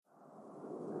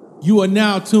You are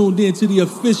now tuned in to the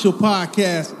official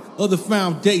podcast of the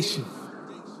Foundation.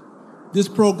 This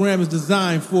program is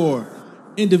designed for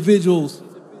individuals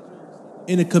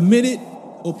in a committed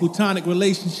or platonic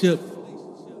relationship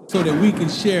so that we can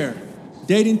share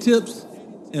dating tips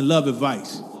and love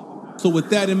advice. So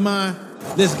with that in mind,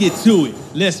 let's get to it.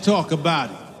 Let's talk about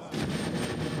it.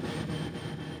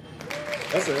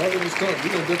 That's a hell of a start.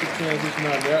 We're going to definitely transition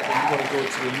out of that, and we're going to go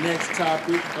to the next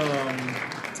topic.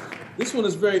 This one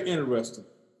is very interesting.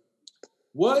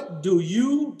 What do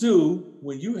you do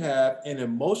when you have an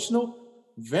emotional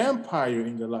vampire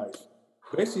in your life?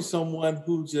 Basically someone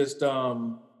who just, they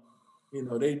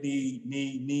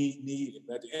need.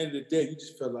 At the end of the day, you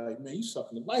just feel like, man, you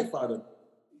sucking the life out of them.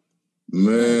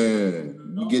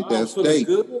 Man, you get that steak.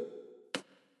 Good.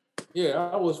 Yeah,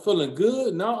 I was feeling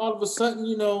good. Now all of a sudden,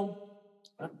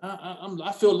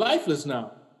 I feel lifeless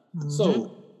now. Mm-hmm.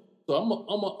 So I'm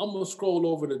gonna scroll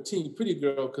over to Team Pretty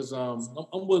Girl because I'm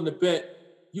willing to bet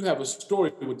you have a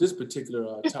story with this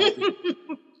particular topic.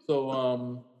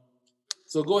 So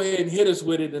go ahead and hit us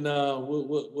with it, and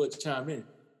we'll chime in.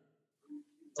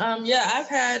 I've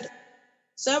had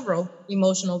several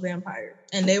emotional vampires,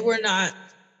 and they were not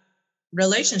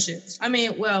relationships. They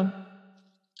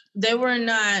were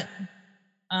not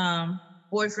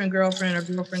boyfriend, girlfriend, or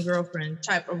girlfriend, girlfriend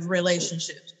type of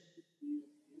relationships.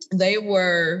 They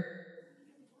were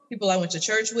people I went to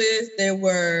church with. They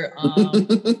were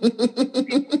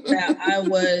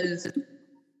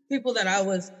people that I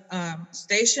was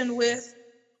stationed with.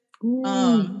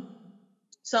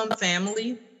 Some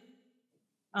family.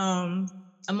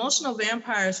 Emotional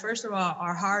vampires, first of all,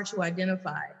 are hard to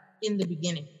identify in the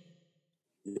beginning.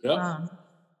 Yep.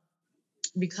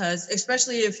 Because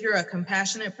especially if you're a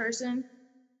compassionate person,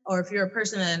 or if you're a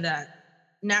person that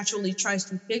naturally tries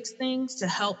to fix things to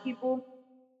help people,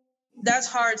 that's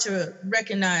hard to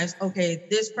recognize, okay,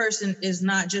 this person is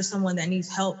not just someone that needs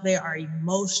help. They are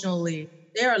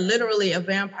literally a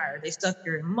vampire. They suck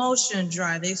your emotion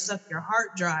dry. They suck your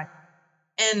heart dry.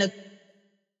 And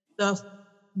the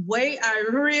way I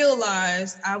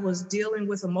realized I was dealing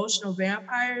with emotional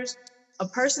vampires, a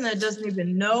person that doesn't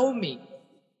even know me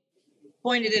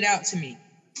pointed it out to me.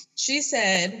 She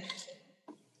said,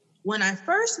 when I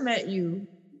first met you,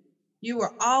 you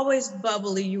were always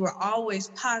bubbly, you were always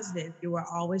positive, you were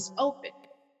always open.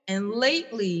 And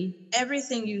lately,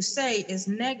 everything you say is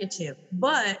negative,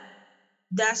 but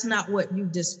that's not what you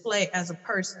display as a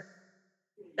person.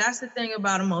 That's the thing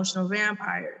about emotional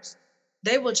vampires.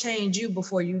 They will change you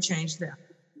before you change them.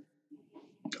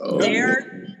 Oh.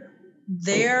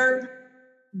 Their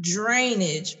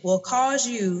drainage will cause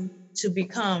you to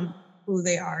become who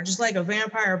they are. Just like a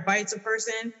vampire bites a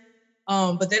person,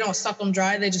 but they don't suck them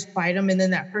dry. They just bite them, and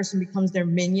then that person becomes their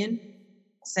minion.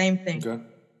 Same thing. Okay.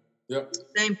 Yep.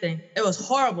 Same thing. It was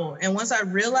horrible. And once I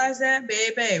realized that,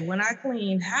 baby, when I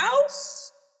cleaned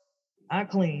house.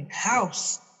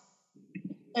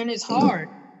 And it's hard.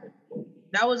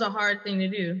 That was a hard thing to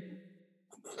do.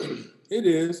 It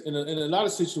is. In a lot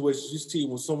of situations, you see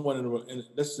when someone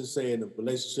let's just say in a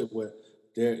relationship where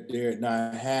they're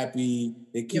not happy,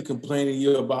 they keep complaining to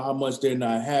you about how much they're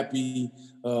not happy,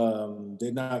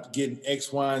 they're not getting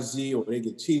X, Y, and Z, or they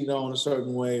get cheated on a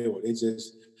certain way, or they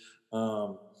just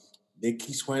they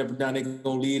keep swearing up and down they're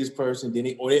gonna leave this person, then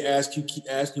they keep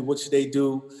asking you what should they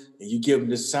do, and you give them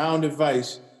the sound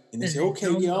advice, and they say, okay,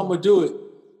 yeah, I'm gonna do it,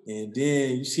 and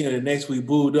then you see them the next week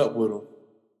booed up with them.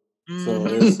 So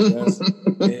and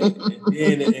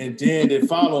then the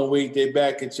following week they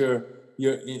back at your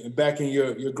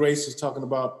graces talking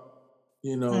about,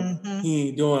 he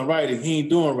ain't doing right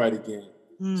again.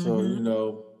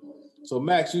 Mm-hmm. So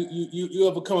Max, you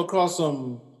ever come across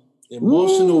some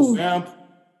emotional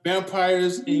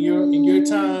vampires in your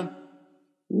time?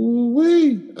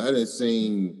 Ooh-wee. I done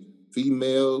seen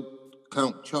female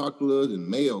Count Chocula's and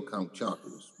male Count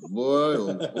Chocula's. Boy,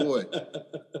 oh boy.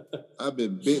 I've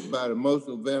been bit by the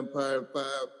emotional vampire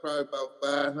probably about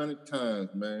 500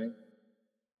 times, man.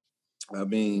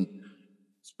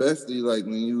 Especially like if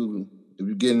you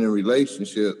get in a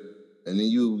relationship and then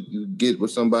you get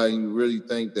with somebody and you really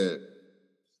think that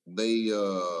they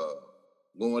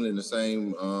going in the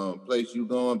same place you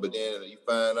going, but then you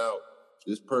find out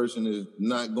this person is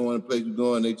not going the place you're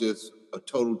going. They just a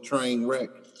total train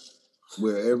wreck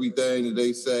where everything that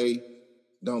they say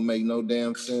don't make no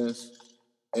damn sense.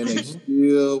 And they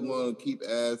still want to keep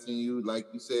asking you, like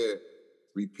you said,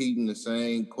 repeating the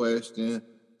same question.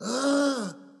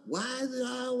 Why is it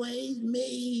always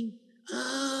me?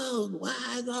 Oh, why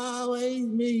is it always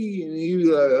me? And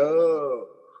you like,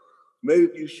 maybe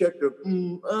if you shut the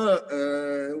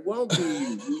it won't be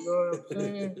you. You know what I'm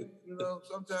saying? You know,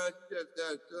 sometimes you just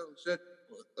gotta tell them shut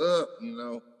up. You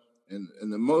know,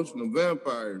 and emotional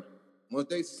vampires, once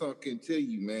they sunk into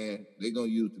you, man, they gonna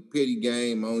use the pity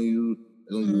game on you.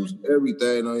 They gonna use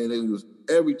everything on you. They use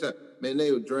every time. Man,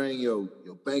 they will drain your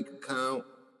bank account,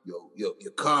 your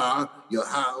car, your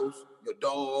house, your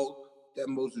dog. That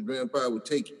emotional vampire will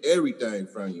take everything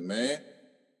from you, man.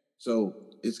 So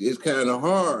it's kind of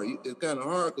hard. It's kind of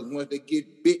hard because once they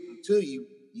get bitten to you,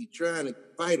 you're trying to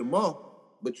fight them off,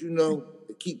 but you know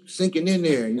they keep sinking in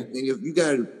there. And if you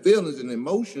got feelings and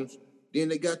emotions, then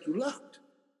they got you locked.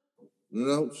 You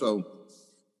know, so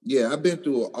yeah, I've been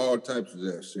through all types of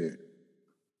that shit.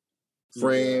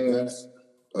 Friends,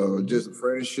 just a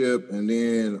friendship, and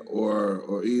then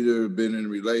or either been in a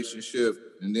relationship,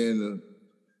 and then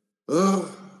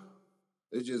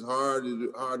it's just hard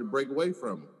to break away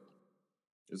from them.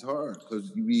 It's hard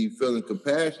because you be feeling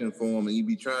compassion for them, and you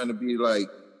be trying to be like,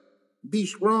 be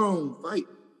strong, fight,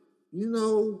 you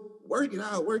know, work it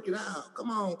out,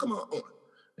 come on.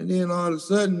 And then all of a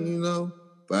sudden, you know,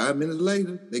 5 minutes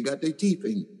later, they got their teeth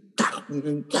in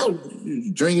you,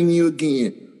 drinking you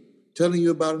again, telling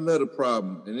you about another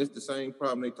problem, and it's the same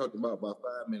problem they talked about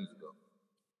 5 minutes ago.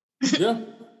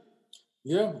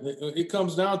 Yeah. It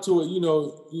comes down to it. You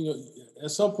know.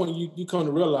 At some point, you come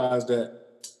to realize that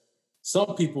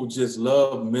some people just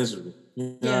love misery.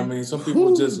 You know what I mean? Some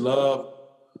people just love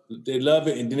it,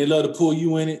 and then they love to pull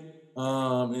you in it.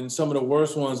 And some of the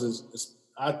worst ones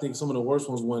I think some of the worst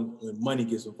ones when money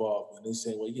gets involved. When they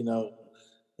say, well, you know,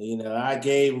 I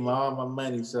gave them all my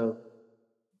money, so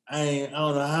I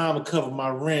don't know how I'm gonna cover my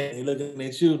rent. They looking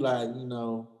at you like, you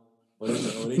know, well, you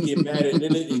know, they get mad at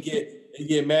they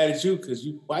get mad at you because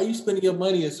why are you spending your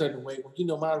money a certain way? Well, you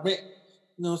know, my rent,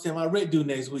 you know what I'm saying, my rent due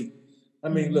next week. I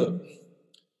mean, look,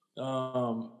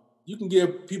 you can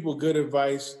give people good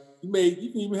advice. You can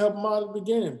even help them out at the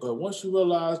beginning, but once you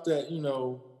realize that, you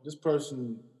know, this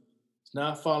person is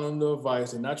not following the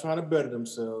advice, they're not trying to better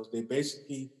themselves, they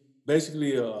basically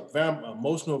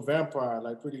emotional vampire,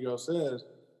 like Pretty Girl says,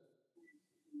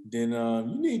 then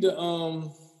you need to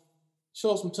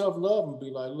show some tough love and be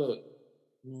like, look,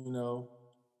 you know,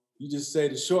 you just say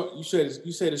the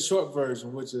short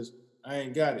version, which is I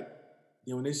ain't got it.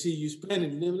 Then when they see you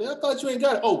spending, they're like, I thought you ain't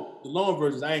got it. Oh, the long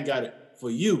version is I ain't got it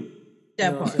for you.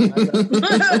 That part.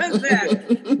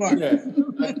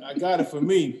 I got it for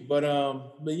me. But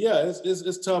yeah,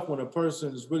 it's tough when a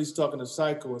person is really stuck in a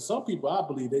cycle. And some people, I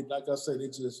believe,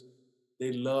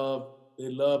 they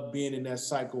love being in that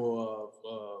cycle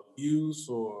of abuse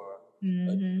or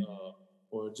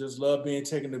just love being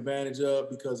taken advantage of,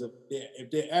 because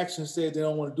if their actions say they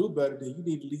don't want to do better, then you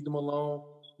need to leave them alone.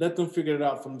 Let them figure it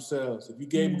out for themselves. If you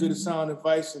gave them good and sound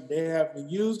advice and they haven't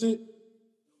used it,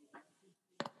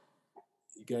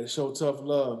 you got to show tough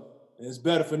love. And it's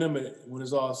better for them when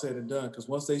it's all said and done, because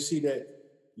once they see that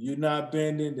you're not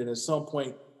bending, then at some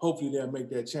point, hopefully they'll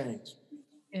make that change.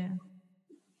 Yeah.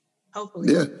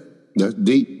 Hopefully. Yeah, that's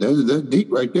deep. That's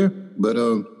deep right there. But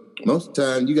most of the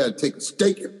time, you got to take a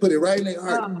stake and put it right in their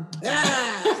heart.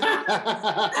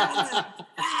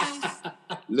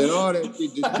 Let all that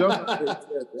shit just jump out their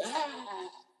chest.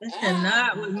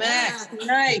 Not with Max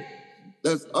tonight.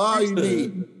 That's all you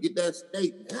need. Get that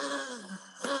stake.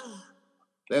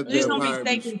 Please don't be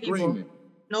staking people.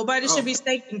 Nobody should be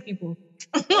staking people.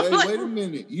 Hey, wait a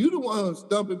minute. You the one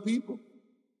stumping people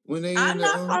when they in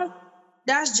the...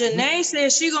 That's Janae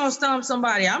said she gonna stump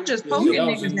somebody. I'm just poking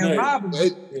niggas and robbing.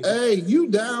 Hey, you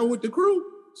down with the crew?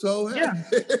 So yeah.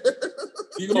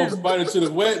 You gonna invite her to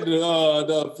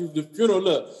the funeral.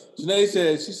 Look, Janae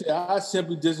said, I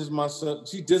simply distance myself.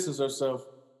 She distanced herself.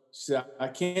 She said, I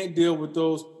can't deal with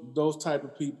those type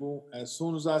of people. As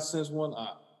soon as I sense one,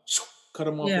 I cut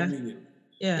them off immediately.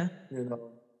 Yeah. You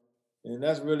know, and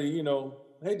that's really, you know,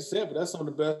 I hate to say it, but that's some of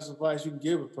the best advice you can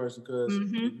give a person, because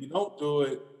if you don't do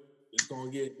it, it's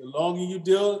gonna get, the longer you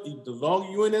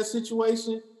in that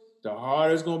situation, the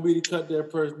harder it's gonna be to cut that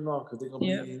person off, because they're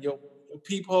gonna be in your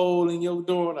peephole in your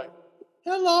door, like,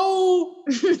 hello,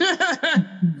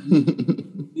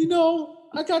 you know,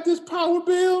 I got this power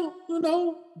bill, you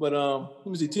know. But let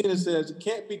me see. Tina says you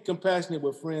can't be compassionate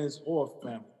with friends or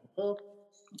family. Well,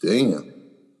 damn.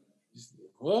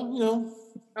 Well, you know,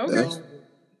 okay.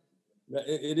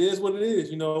 It is what it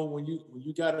is. You know, when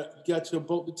you got your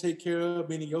boat to take care of,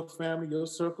 meaning your family, your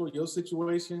circle, your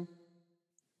situation.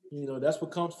 You know, that's what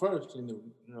comes first. You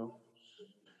know.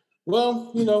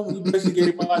 Well, you know, we basically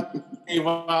gave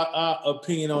our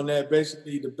opinion on that.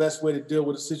 Basically, the best way to deal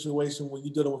with a situation when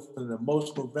you're dealing with an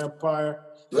emotional vampire.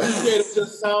 You gave us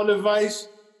just sound advice.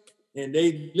 and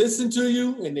they listen to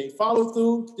you and they follow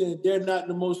through, then they're not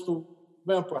an emotional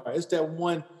vampire. It's that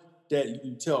one that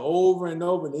you tell over and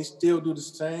over, and they still do the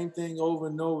same thing over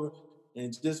and over,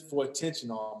 and just for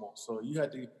attention almost. So you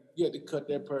had to cut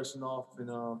that person off and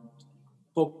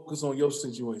focus on your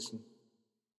situation.